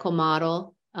medical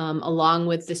model along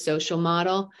with the social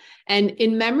model. And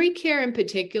in memory care in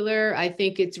particular, I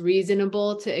think it's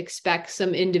reasonable to expect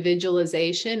some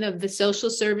individualization of the social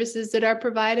services that are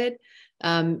provided.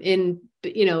 In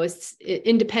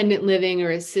independent living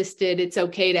or assisted, it's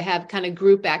okay to have kind of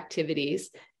group activities.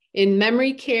 In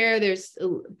memory care, there's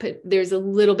a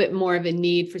little bit more of a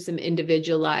need for some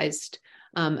individualized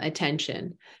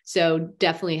attention. So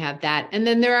definitely have that. And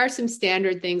then there are some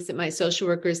standard things that my social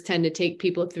workers tend to take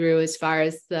people through as far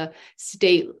as the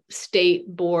state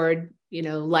board,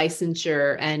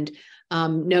 licensure and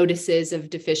notices of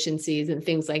deficiencies and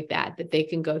things like that they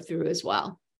can go through as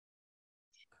well.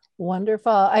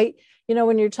 Wonderful.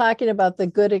 When you're talking about the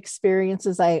good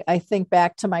experiences, I think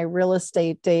back to my real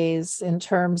estate days in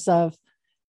terms of,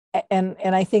 and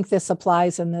I think this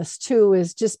applies in this too,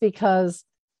 is just because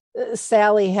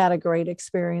Sally had a great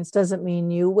experience doesn't mean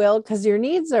you will, because your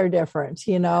needs are different,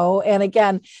 and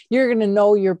again, you're going to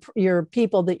know your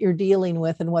people that you're dealing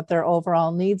with and what their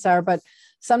overall needs are. But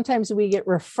sometimes we get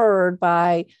referred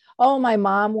by, oh, my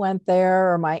mom went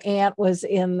there or my aunt was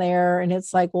in there. And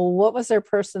it's like, well, what was their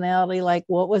personality like?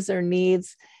 What was their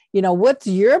needs? What's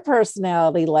your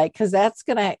personality like? Because that's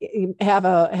going to have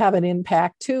an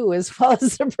impact too, as well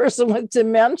as the person with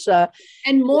dementia.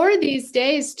 And more these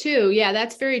days too. Yeah,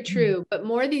 that's very true. But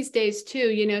more these days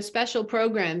too, special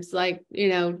programs like,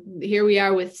 here we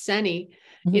are with SENI.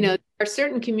 There are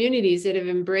certain communities that have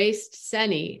embraced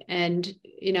SENI. And,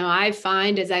 I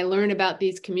find as I learn about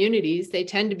these communities, they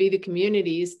tend to be the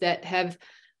communities that have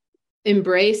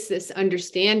embraced this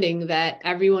understanding that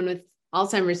everyone with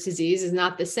Alzheimer's disease is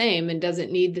not the same and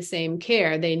doesn't need the same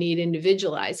care. They need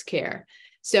individualized care.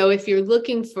 So if you're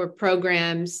looking for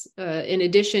programs, in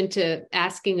addition to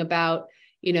asking about,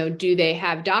 do they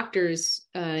have doctors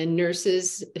and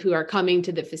nurses who are coming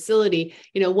to the facility?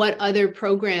 What other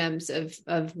programs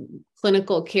of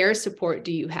clinical care support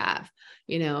do you have?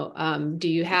 Do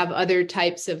you have other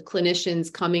types of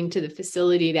clinicians coming to the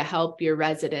facility to help your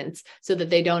residents so that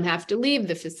they don't have to leave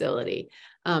the facility?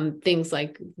 Things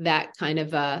like that kind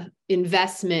of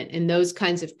investment in those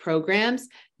kinds of programs,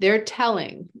 they're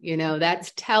telling,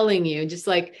 that's telling you, just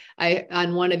like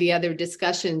on one of the other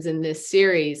discussions in this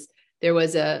series, there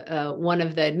was one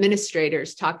of the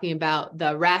administrators talking about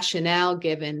the rationale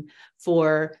given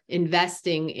for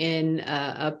investing in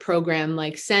a program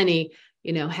like SENI,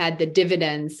 had the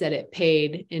dividends that it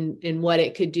paid in what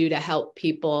it could do to help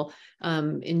people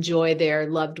enjoy their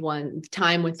loved one,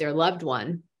 time with their loved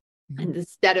one. And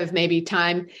instead of maybe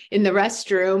time in the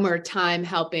restroom or time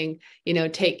helping,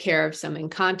 take care of some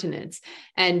incontinence.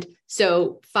 And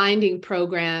so finding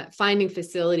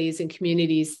facilities and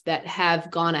communities that have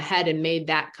gone ahead and made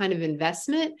that kind of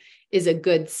investment is a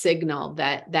good signal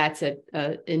that that's a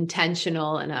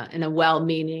intentional and a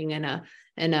well-meaning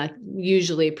and a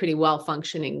usually pretty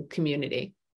well-functioning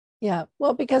community. Yeah,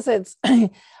 well, because it's,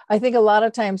 I think a lot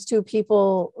of times too,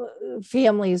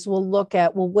 families will look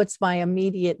at, well, what's my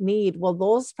immediate need? Well,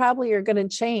 those probably are going to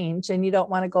change and you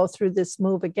don't want to go through this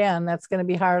move again. That's going to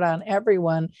be hard on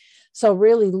everyone. So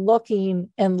really looking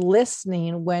and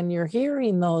listening when you're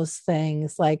hearing those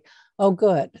things like, oh,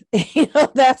 good,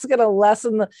 that's going to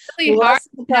lessen the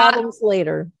problems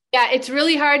later. Yeah, it's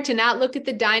really hard to not look at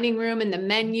the dining room and the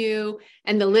menu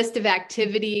and the list of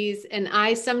activities. And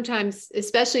I sometimes,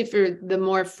 especially for the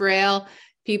more frail,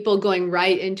 people going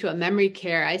right into a memory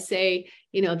care, I say,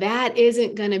 that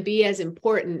isn't going to be as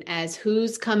important as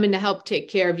who's coming to help take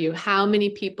care of you. How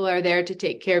many people are there to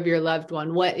take care of your loved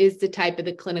one? What is the type of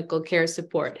the clinical care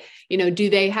support? Do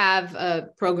they have a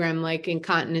program like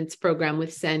incontinence program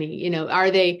with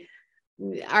CENI?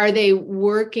 Are they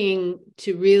working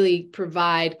to really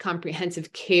provide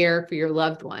comprehensive care for your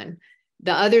loved one?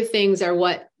 The other things are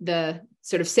what the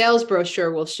sort of sales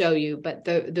brochure will show you, but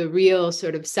the real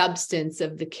sort of substance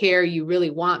of the care you really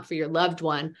want for your loved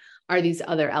one are these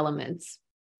other elements.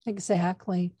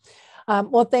 Exactly.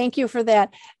 Well, thank you for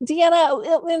that.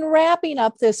 Deanna, in wrapping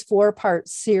up this 4-part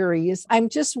series, I'm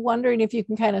just wondering if you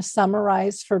can kind of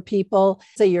summarize for people,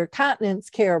 say, your continence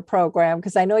care program,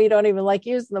 because I know you don't even like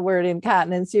using the word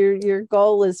incontinence. Your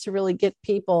goal is to really get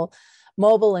people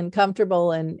mobile and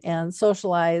comfortable and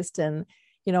socialized and,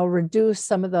 reduce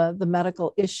some of the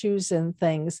medical issues and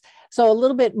things. So a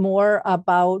little bit more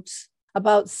about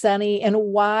CENI and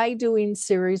why doing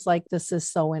series like this is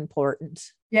so important.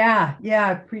 Yeah,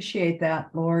 I appreciate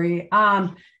that, Lori.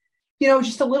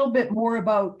 Just a little bit more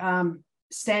about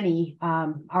CENI.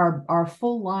 Our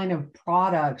full line of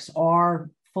products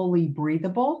are fully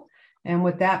breathable. And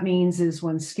what that means is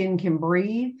when skin can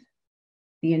breathe,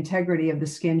 the integrity of the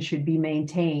skin should be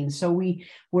maintained. So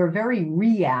we're very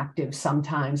reactive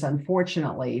sometimes,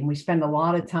 unfortunately, and we spend a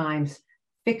lot of times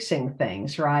fixing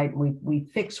things, right?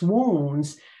 We fix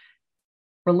wounds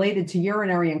related to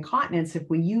urinary incontinence. If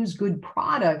we use good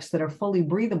products that are fully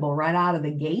breathable right out of the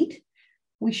gate,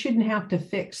 we shouldn't have to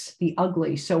fix the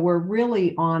ugly. So we're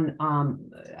really on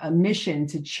a mission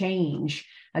to change,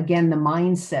 again, the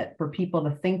mindset for people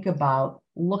to think about,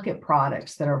 look at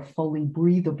products that are fully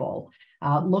breathable.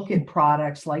 Look at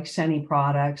products like CENI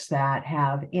products that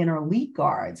have inner leak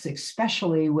guards,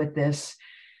 especially with this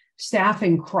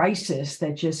staffing crisis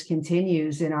that just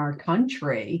continues in our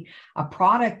country. A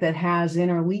product that has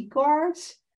inner leak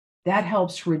guards, that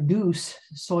helps reduce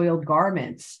soiled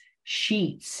garments,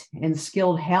 sheets. In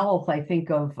skilled health, I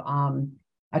think of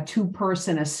a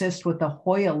 2-person assist with the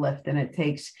Hoya lift, and it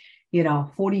takes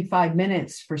 45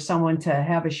 minutes for someone to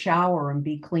have a shower and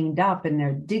be cleaned up, and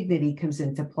their dignity comes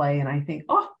into play. And I think,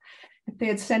 if they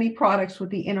had CENI products with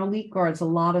the inner leak guards, a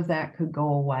lot of that could go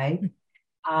away.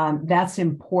 That's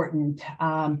important.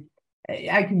 I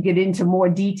can get into more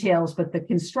details, but the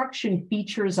construction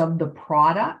features of the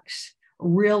products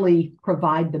really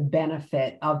provide the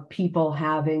benefit of people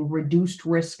having reduced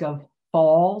risk of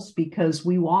falls, because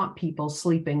we want people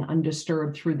sleeping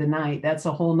undisturbed through the night. That's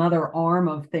a whole nother arm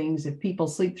of things. If people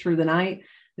sleep through the night,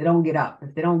 they don't get up.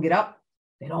 If they don't get up,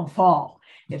 they don't fall.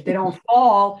 If they don't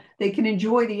fall, they can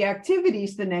enjoy the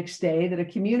activities the next day that a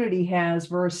community has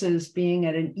versus being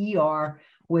at an ER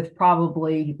with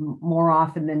probably more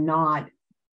often than not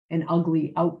an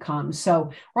ugly outcome.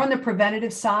 So we're on the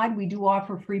preventative side. We do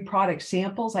offer free product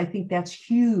samples. I think that's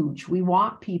huge. We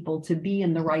want people to be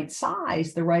in the right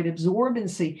size, the right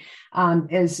absorbency.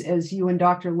 As you and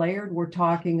Dr. Laird were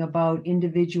talking about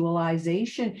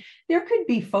individualization, there could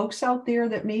be folks out there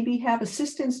that maybe have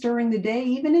assistants during the day,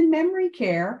 even in memory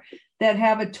care, that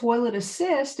have a toilet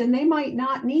assist, and they might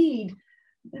not need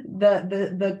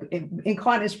the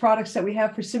incontinence products that we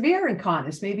have for severe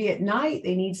incontinence. Maybe at night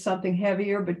they need something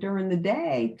heavier, but during the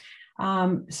day,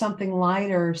 something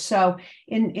lighter. So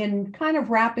in kind of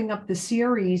wrapping up the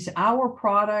series, our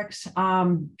products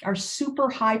are super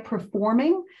high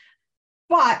performing,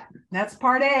 but that's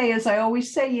part A. As I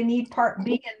always say, you need part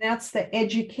B, and that's the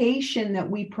education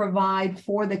that we provide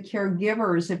for the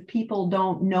caregivers. If people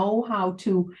don't know how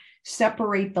to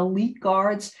separate the leak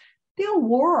guards, they'll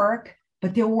work,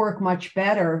 but they'll work much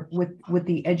better with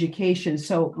the education.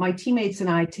 So my teammates and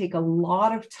I take a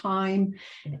lot of time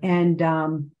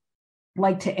and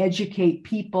like to educate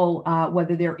people,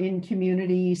 whether they're in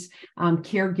communities,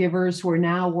 caregivers.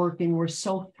 We're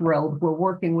so thrilled. We're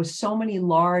working with so many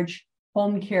large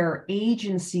home care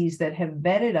agencies that have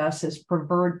vetted us as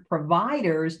preferred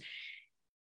providers.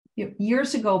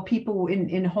 Years ago, people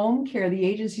in home care, the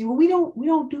agency, well, we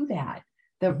don't do that.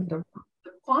 The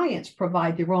clients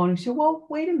provide their own. And you say, well,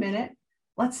 wait a minute,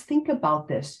 let's think about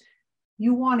this.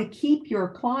 You want to keep your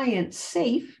clients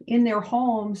safe in their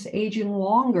homes, aging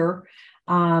longer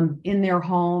in their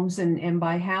homes. And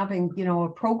by having, a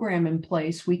program in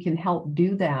place, we can help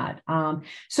do that.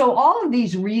 So all of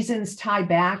these reasons tie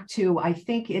back to, I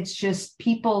think it's just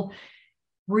people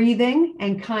breathing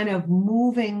and kind of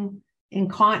moving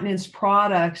incontinence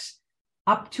products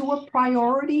up to a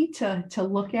priority to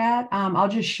look at. I'll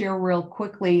just share real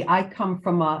quickly. I come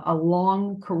from a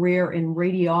long career in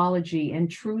radiology, and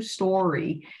true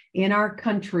story, in our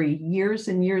country, years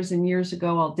and years and years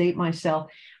ago, I'll date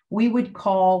myself, we would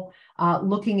call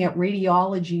looking at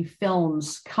radiology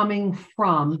films coming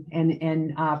from,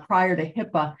 and prior to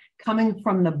HIPAA, coming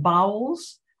from the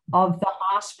bowels of the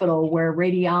hospital where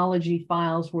radiology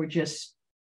files were just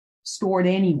stored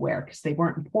anywhere because they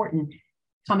weren't important,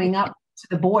 coming up to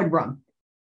the boardroom.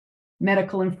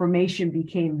 Medical information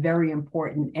became very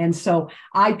important. And so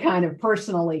I kind of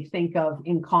personally think of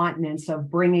incontinence,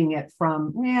 of bringing it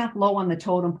from low on the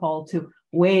totem pole to,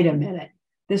 wait a minute,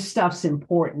 this stuff's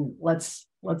important. Let's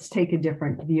take a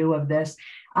different view of this.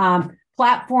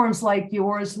 Platforms like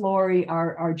yours, Lori,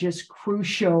 are just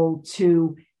crucial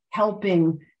to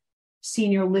helping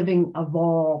senior living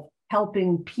evolve,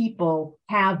 helping people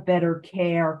have better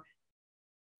care.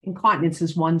 Incontinence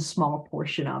is one small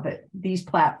portion of it. These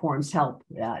platforms help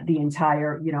the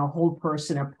entire, whole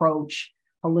person approach,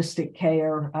 holistic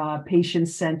care,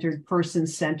 patient-centered,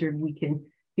 person-centered. We can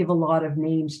give a lot of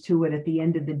names to it. At the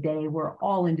end of the day, we're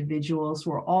all individuals.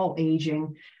 We're all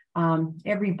aging.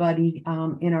 Everybody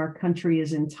in our country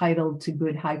is entitled to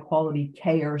good, high-quality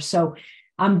care. So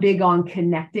I'm big on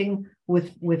connecting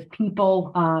with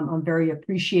people. I'm very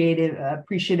appreciative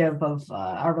of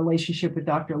our relationship with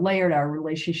Dr. Laird, our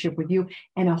relationship with you,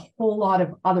 and a whole lot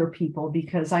of other people,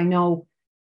 because I know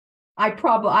I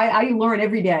learn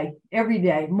every day,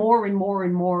 more and more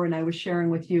and more. And I was sharing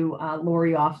with you,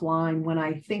 Lori, offline, when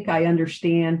I think I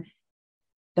understand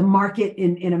the market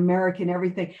in America and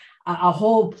everything, a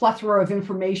whole plethora of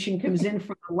information comes in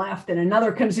from the left and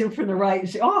another comes in from the right. You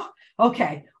say, oh,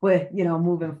 okay, we're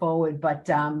moving forward. But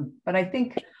I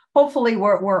think hopefully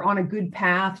we're on a good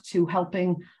path to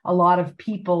helping a lot of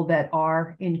people that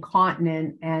are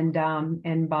incontinent,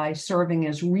 and by serving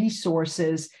as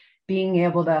resources, being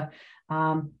able to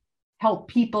help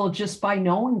people just by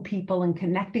knowing people and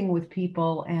connecting with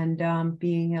people, and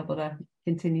being able to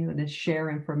continue to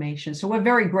share information. So we're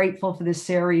very grateful for this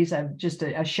series. I've just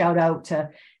a shout out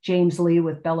to James Lee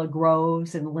with Bella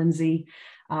Groves, and Lindsay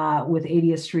with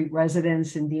 80th Street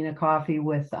Residents, and Dina Coffey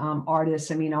with Artists.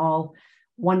 I mean, all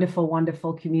wonderful,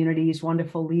 wonderful communities,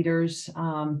 wonderful leaders.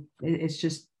 It's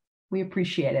just, we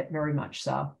appreciate it very much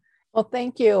so. Well,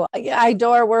 thank you. I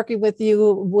adore working with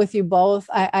you both.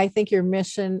 I think your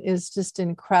mission is just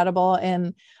incredible.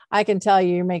 And I can tell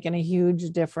you're making a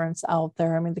huge difference out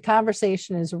there. I mean, the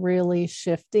conversation is really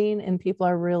shifting and people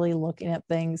are really looking at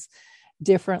things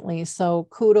differently. So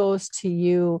kudos to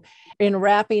you. In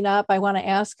wrapping up, I want to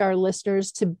ask our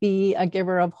listeners to be a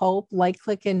giver of hope, like,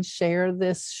 click, and share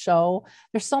this show.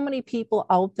 There's so many people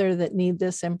out there that need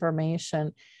this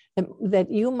information that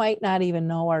you might not even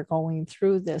know are going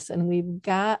through this. And we've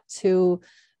got to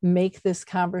make this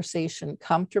conversation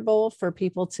comfortable for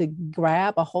people to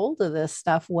grab a hold of this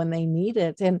stuff when they need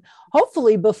it. And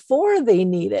hopefully before they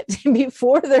need it,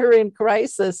 before they're in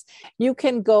crisis. You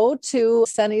can go to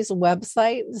Seni's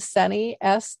website, Seni,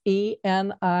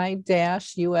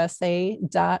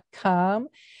 SENI-USA.com.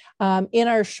 In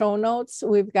our show notes,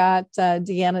 we've got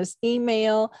Deanna's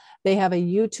email. They have a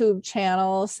YouTube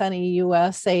channel, Seni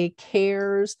USA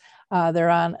Cares. They're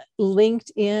on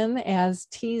LinkedIn as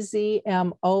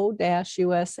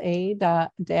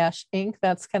TZMO-USA-Inc.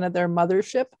 That's kind of their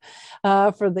mothership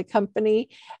for the company.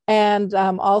 And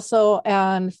also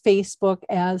on Facebook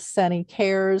as Seni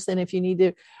Cares. And if you need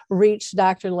to reach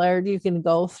Dr. Laird, you can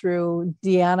go through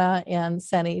Deanna and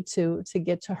Seni to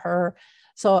get to her.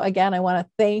 So again, I want to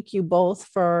thank you both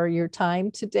for your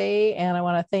time today. And I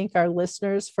want to thank our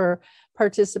listeners for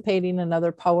participating in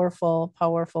another powerful,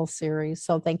 powerful series.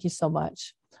 So thank you so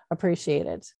much. Appreciate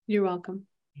it. You're welcome.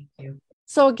 Thank you.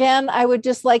 So again, I would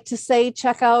just like to say,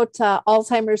 check out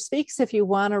Alzheimer's Speaks if you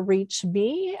want to reach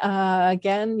me.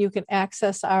 Again, you can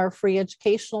access our free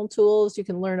educational tools. You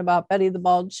can learn about Betty the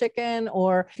Bald Chicken,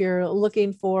 or if you're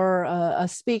looking for a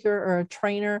speaker or a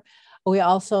trainer, we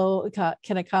also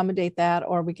can accommodate that,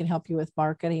 or we can help you with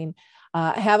marketing.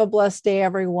 Have a blessed day,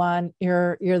 everyone.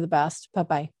 You're the best.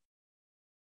 Bye-bye.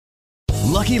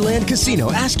 Lucky Land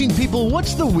Casino, asking people,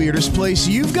 what's the weirdest place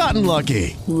you've gotten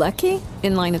lucky? Lucky?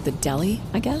 In line at the deli,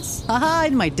 I guess? Aha,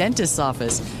 in my dentist's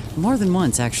office. More than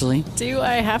once, actually. Do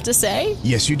I have to say?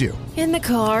 Yes, you do. In the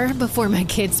car before my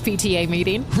kids' PTA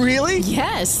meeting. Really?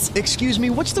 Yes. Excuse me,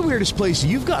 what's the weirdest place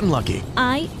you've gotten lucky?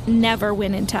 I never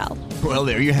win and tell. Well,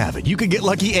 there you have it. You can get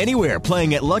lucky anywhere,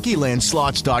 playing at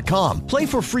LuckyLandSlots.com. Play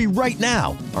for free right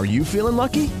now. Are you feeling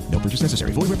lucky? No purchase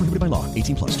necessary. Void where prohibited by law.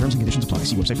 18+. Terms and conditions apply.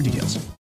 See website for details.